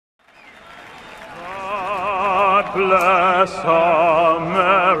bless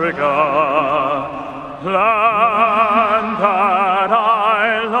America, land that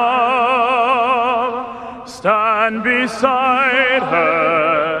I love. Stand beside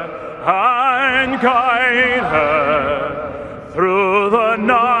her and guide her through the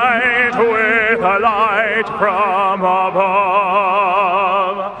night with a light from above.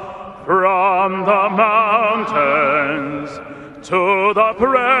 From the mountains to the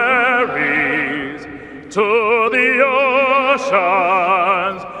prairies, to the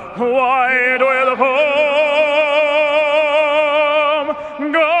oceans wide with foam.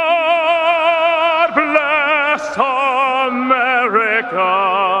 God bless America,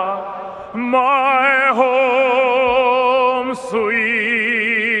 my home,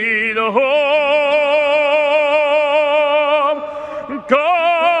 sweet home.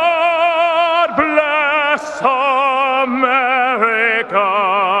 God bless America,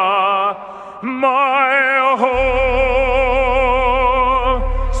 my home,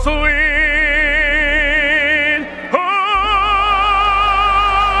 sweet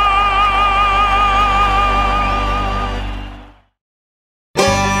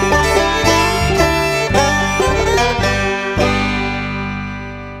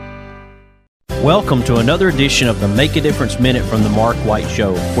Welcome to another edition of the Make a Difference Minute from the Mark White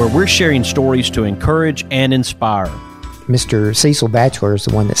Show, where we're sharing stories to encourage and inspire. Mr. Cecil Batchelor is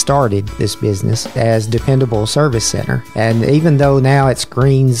the one that started this business as Dependable Service Center. And even though now it's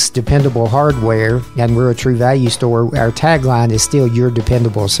Green's Dependable Hardware and we're a True Value store, our tagline is still Your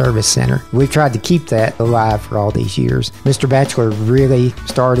Dependable Service Center. We've tried to keep that alive for all these years. Mr. Batchelor really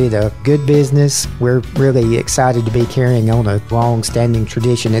started a good business. We're really excited to be carrying on a long-standing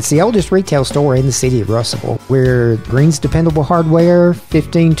tradition. It's the oldest retail store in the city of Russellville. We're Green's Dependable Hardware,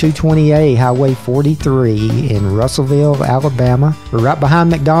 15220A Highway 43 in Russellville, Alabama. We're right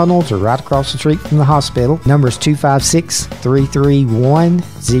behind McDonald's or right across the street from the hospital. Number is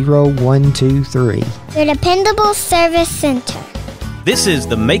 256-331-0123. Your Dependable Service Center. This is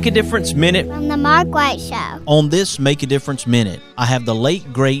the Make a Difference Minute From the Mark White Show. On this Make a Difference Minute, I have the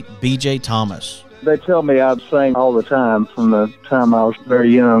late, great B.J. Thomas. They tell me I'd sing all the time from the time I was very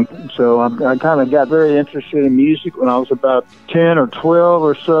young. So I kind of got very interested in music when I was about 10 or 12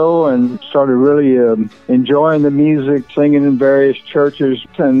 or so and started really enjoying the music, singing in various churches.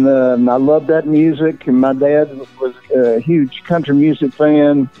 And I loved that music. And my dad was a huge country music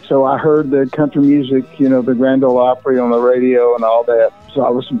fan. So I heard the country music, the Grand Ole Opry on the radio and all that. So I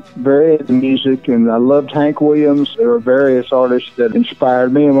was very into music, and I loved Hank Williams. There were various artists that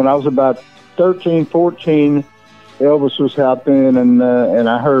inspired me. And when I was about 13, 14, Elvis was happening, and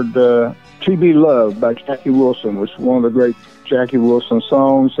I heard To Be Loved by Jackie Wilson, which was one of the great Jackie Wilson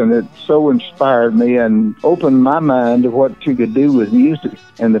songs, and it so inspired me and opened my mind to what you could do with music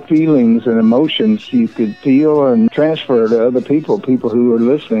and the feelings and emotions you could feel and transfer to other people who were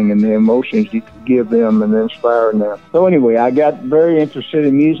listening, and the emotions you could give them and inspire them. So anyway, I got very interested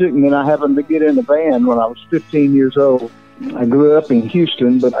in music, and then I happened to get in a band when I was 15 years old. I grew up in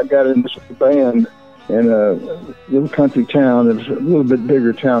Houston, but I got in this band in a little country town. It was a little bit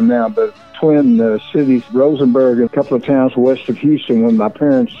bigger town now, but twin cities, Rosenberg, and a couple of towns west of Houston. When my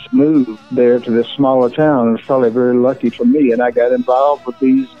parents moved there to this smaller town, it was probably very lucky for me. And I got involved with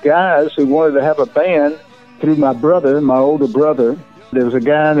these guys who wanted to have a band through my brother, my older brother. There was a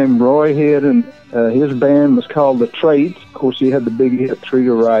guy named Roy Head, and his band was called The Traits. Of course, he had the big hit, Treat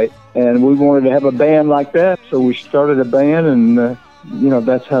Her Right. And we wanted to have a band like that, so we started a band, and,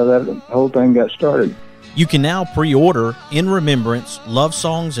 that's how that whole thing got started. You can now pre-order In Remembrance, Love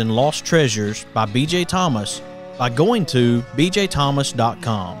Songs and Lost Treasures by B.J. Thomas by going to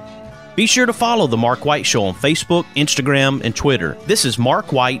bjthomas.com. Be sure to follow The Mark White Show on Facebook, Instagram, and Twitter. This is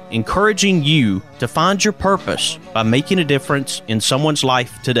Mark White encouraging you to find your purpose by making a difference in someone's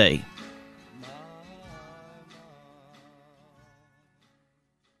life today.